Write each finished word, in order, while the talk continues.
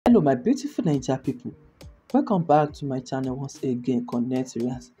Hello my beautiful Naija people, welcome back to my channel once again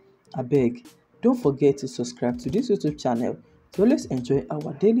Connectorians. Abeg, don't forget to subscribe to this YouTube channel to always enjoy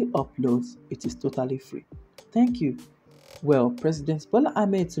our daily uploads. It is totally free. Thank you. Well, President Bola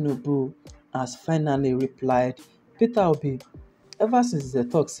Ahmed Tinubu has finally replied Peter Obi. Ever since the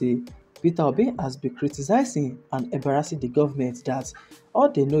talk say Peter Obi has been criticizing and embarrassing the government that all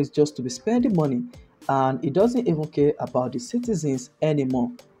they know is just to be spending money and he doesn't even care about the citizens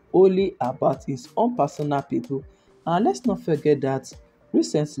anymore, only about his own personal people. And let's not forget that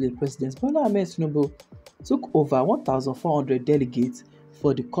recently President Bola Ahmed Tinubu took over 1,400 delegates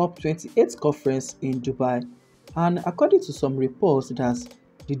for the COP28 conference in Dubai. And according to some reports that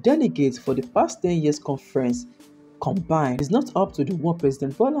the delegates for the past 10 years conference combined is not up to the one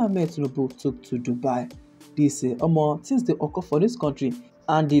President Bola Ahmed Tinubu took to Dubai. They say things dey occur for this country,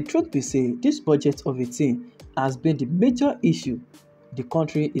 and the truth be say this budget of a thing has been the major issue the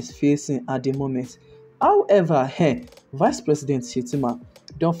country is facing at the moment. However, Vice President Shettima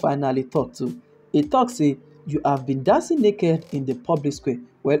don finally talk too. He talk say you have been dancing naked in the public square.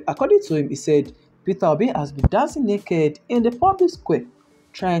 Well, according to him, he said Peter Obi has been dancing naked in the public square,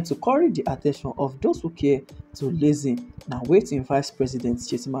 trying to curry the attention of those who care to listen. Now waiting Vice President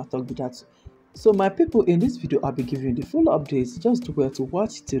Shettima talk be that. So my people, in this video I'll be giving you the full updates. Just do well to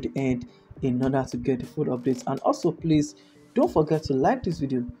watch till the end in order to get the full updates. And also please don't forget to like this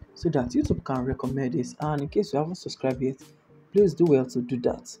video so that YouTube can recommend this, and in case you haven't subscribed yet, please do well to do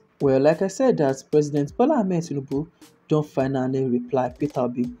that. Well, like I said, that President Bola Ahmed Tinubu don't finally reply Peter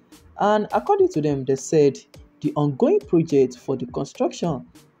Obi, and according to them, they said the ongoing project for the construction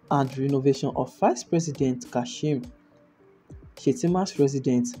and renovation of Vice President Kashim Shettima's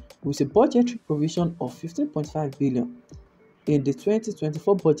residence with a budgetary provision of 15.5 billion in the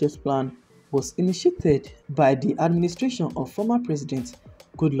 2024 budget plan was initiated by the administration of former President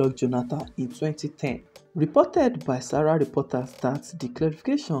Goodluck Jonathan in 2010. Reported by Sarah reporters that the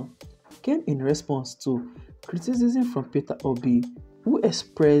clarification came in response to criticism from Peter Obi, who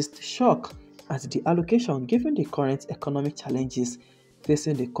expressed shock at the allocation given the current economic challenges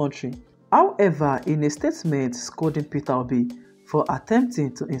facing the country. However, in a statement scolding Peter Obi for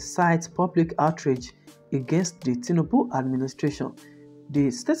attempting to incite public outrage against the Tinubu administration, the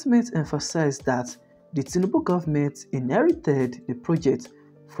statement emphasized that the Tinubu government inherited the project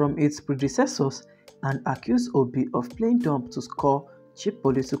from its predecessors and accused Obi of playing dumb to score cheap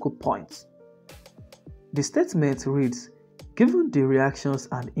political points. The statement reads, given the reactions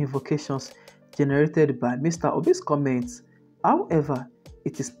and invocations generated by Mr. Obi's comments, however,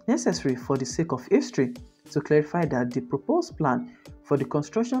 it is necessary for the sake of history to clarify that the proposed plan for the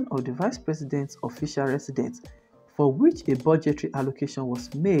construction of the Vice President's official residence, for which a budgetary allocation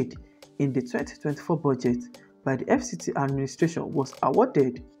was made in the 2024 budget by the FCT administration, was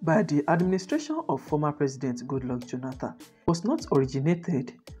awarded by the administration of former President Goodluck Jonathan, was not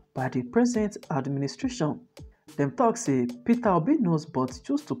originated by the present administration. Dem talk say Peter Obi knows but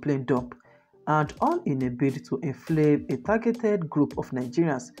choose to play dumb, and all in a bid to inflame a targeted group of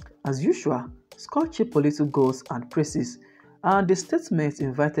Nigerians, as usual, score cheap political goals and praises. And the statement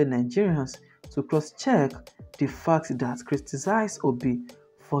invited Nigerians to cross-check the fact that criticized Obi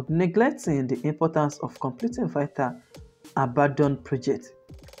for neglecting the importance of completing vital abandoned projects,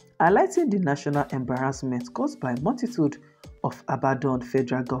 highlighting the national embarrassment caused by a multitude of abandoned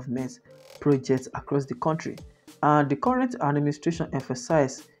federal government projects across the country. And the current administration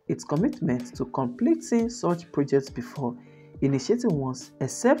emphasized its commitment to completing such projects before initiating ones,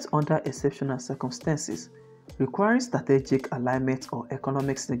 except under exceptional circumstances requiring strategic alignment or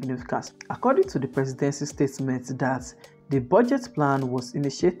economic significance. According to the presidency statement, that the budget plan was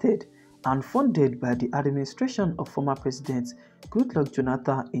initiated and funded by the administration of former President Goodluck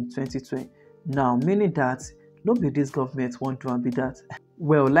Jonathan in 2020. Now, meaning that no be this government want to be that.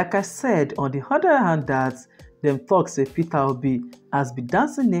 Well, like I said, on the other hand, that them talk say Peter Obi has been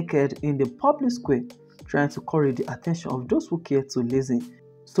dancing naked in the public square, trying to curry the attention of those who care to listen.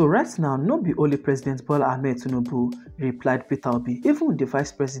 So right now, no be only President Bola Ahmed Tinubu replied Peter Obi, even the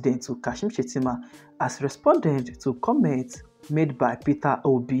Vice President to Kashim Shettima has responded to comments made by Peter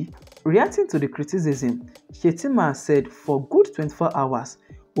Obi. Reacting to the criticism, Shettima said for good 24 hours,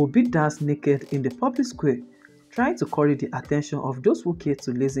 Obi danced naked in the public square, trying to curry the attention of those who care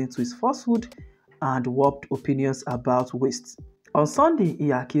to listen to his falsehood and warped opinions about waste. On Sunday,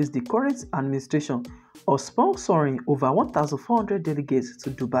 he accused the current administration of sponsoring over 1,400 delegates to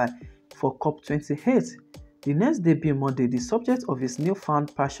Dubai for COP28. The next day being Monday, the subject of his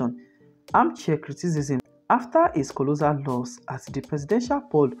newfound passion, armchair criticism after his colossal loss at the presidential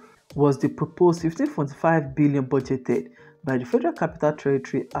poll was the proposed 15.5 billion budgeted by the Federal Capital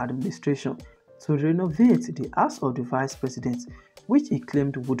Territory Administration to renovate the House of the Vice President, which he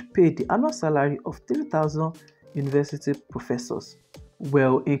claimed would pay the annual salary of 3,000 university professors.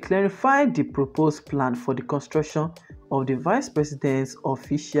 Well, in clarifying the proposed plan for the construction of the Vice President's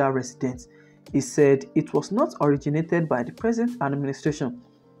official residence, he said it was not originated by the present administration.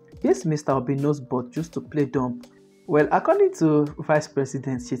 Yes, Mr. Obi knows but just to play dumb. Well, according to Vice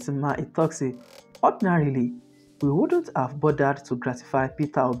President Shettima, it talks ordinarily, we wouldn't have bothered to gratify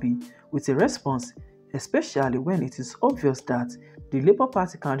Peter Obi with a response, especially when it is obvious that the Labour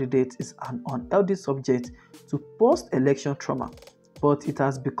Party candidate is an unhealthy subject to post-election trauma, but it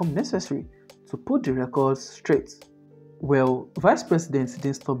has become necessary to put the records straight. Well, Vice President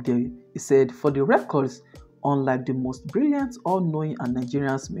didn't stop there. He said, for the records, unlike the most brilliant, all-knowing and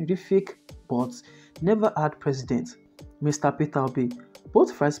Nigerians mirific but never had president, Mr. Peter Obi,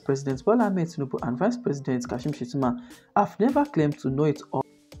 both Vice President Bola Ahmed Tinubu and Vice President Kashim Shettima have never claimed to know it all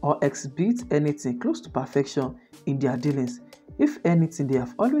or exhibit anything close to perfection in their dealings. If anything, they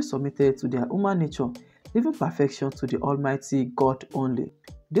have always submitted to their human nature, leaving perfection to the Almighty God only.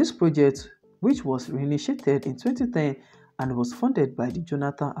 This project, which was reinitiated in 2010 and was funded by the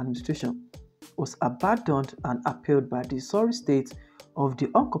Jonathan administration, was abandoned and upheld by the sorry state of the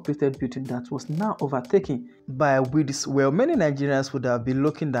uncompleted building that was now overtaken by weeds. Well, many Nigerians would have been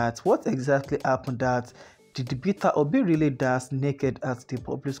looking at what exactly happened, that did Peter Obi really dance naked at the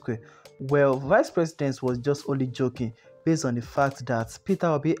public square? Well, Vice President was just only joking based on the fact that Peter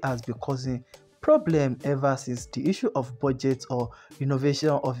Obi has been causing problem ever since the issue of budget or renovation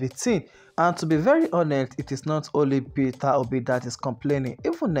of a thing. And to be very honest, it is not only Peter Obi that is complaining,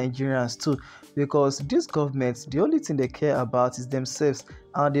 even Nigerians too, because this government, the only thing they care about is themselves,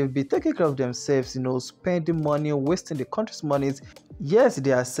 and they'll be taking care of themselves, spending money, wasting the country's money. Yes,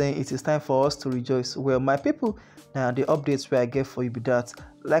 they are saying it is time for us to rejoice. Well, my people, now the updates where I get for you be that,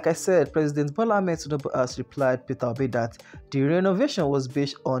 like I said, President Bola Ahmed Tinubu has replied Peter Obi that the renovation was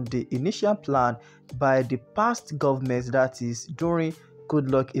based on the initial plan by the past government, that is during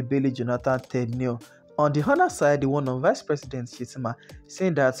Goodluck Ebele Jonathan tenure. On the other side, the one of Vice President Shettima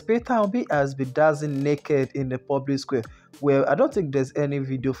saying that Peter Obi has been dancing naked in the public square. Well, I don't think there's any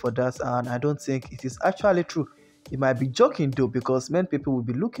video for that, and I don't think it is actually true. It might be joking though, because many people will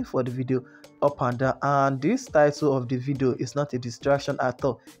be looking for the video up and down, and this title of the video is not a distraction at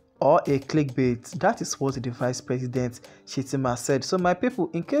all or a clickbait. That is what the Vice President Shettima said. So my people,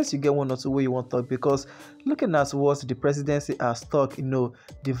 in case you get one or two where you want to talk, because looking at what the presidency has talked, the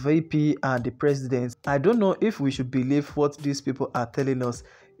VP and the president, I don't know if we should believe what these people are telling us.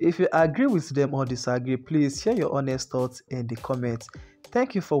 If you agree with them or disagree, please share your honest thoughts in the comments.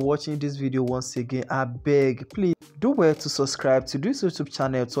 Thank you for watching this video once again. I beg, please do well to subscribe to this YouTube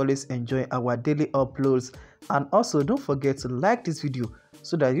channel to always enjoy our daily uploads, and also don't forget to like this video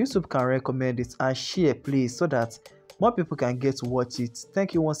so that YouTube can recommend it, and share please so that more people can get to watch it.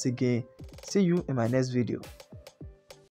 Thank you once again. See you in my next video.